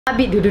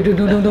比嘟嘟嘟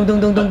嘟嘟嘟嘟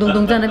嘟嘟嘟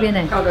嘟在那边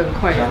呢。跳得很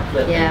快啊。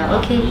Yeah,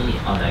 okay.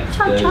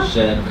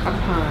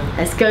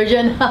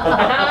 Excursion.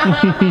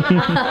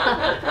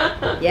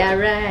 Yeah,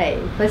 right.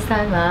 First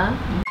time 啊。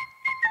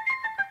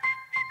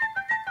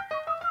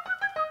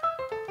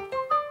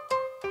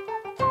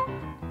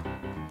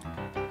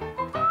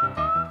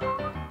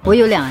我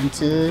有2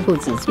只兔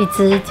子，一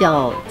只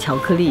叫巧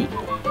克力，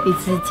一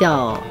只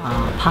叫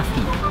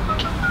Puffy。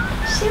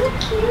So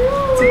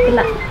cute。这个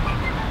啦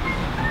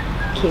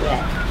 ，cute 哎，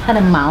它的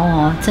毛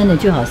哦，真的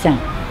就好像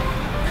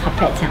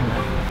carpet 这样的。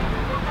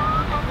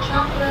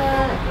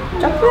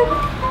Chocolate。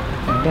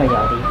不要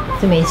咬的，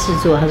这没事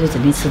做，它就整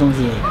天吃东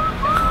西。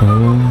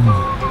哦。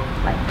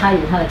它有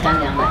它的干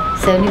粮来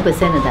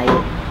，70% 的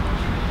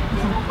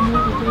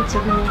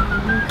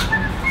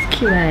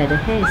diet。cute 哎，the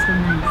hair is so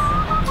nice。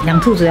养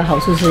兔子的好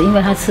处是因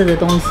为它吃的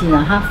东西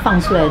呢，它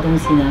放出来的东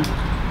西呢，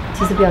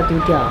其实不要丢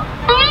掉，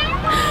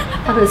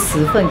它的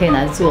屎粪可以拿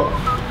来做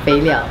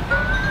肥料。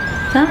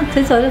啊，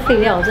很少的废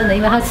料，真的，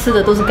因为它吃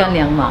的都是干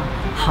粮嘛，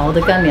好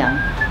的干粮。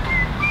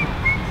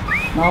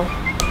然后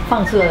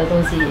放出来的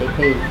东西也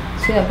可以，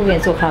虽然不可以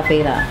做咖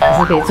啡啦，可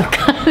是可以做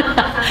干粮，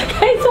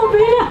可以做肥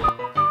料。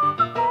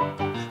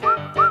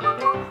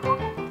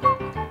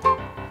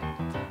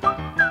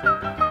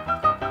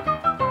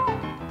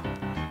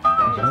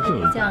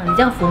你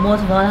这样抚摸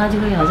它，它就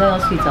会好像要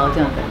睡着这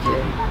样的感觉。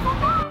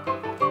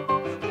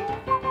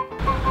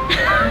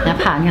它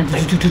怕，你看，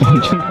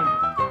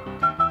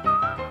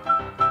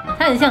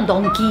它很像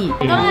东基。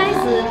刚开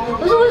始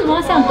我说为什么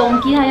要像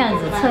东基？它这样子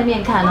侧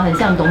面看，然后很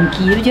像东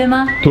基，你不觉得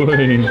吗？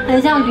对。很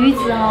像驴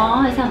子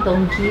哦，很像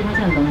东基，它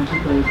像东基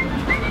多一点。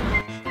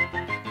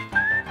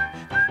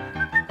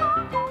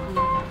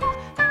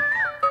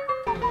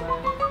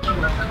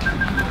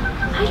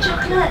Hi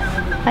chocolate.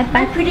 Bye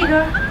bye pretty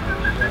girl.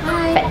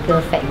 Fat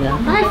girl, fat girl.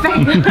 Hi fat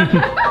girl.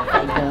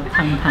 Fat girl, 胖。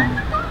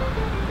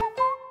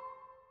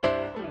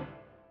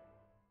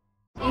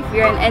 If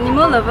you're an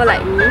animal lover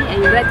like me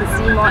and you'd like to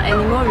see more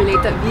animal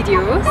related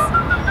videos,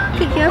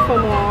 click here for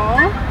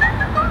more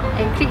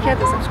and click here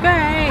to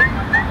subscribe.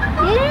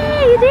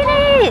 Yay, you did it!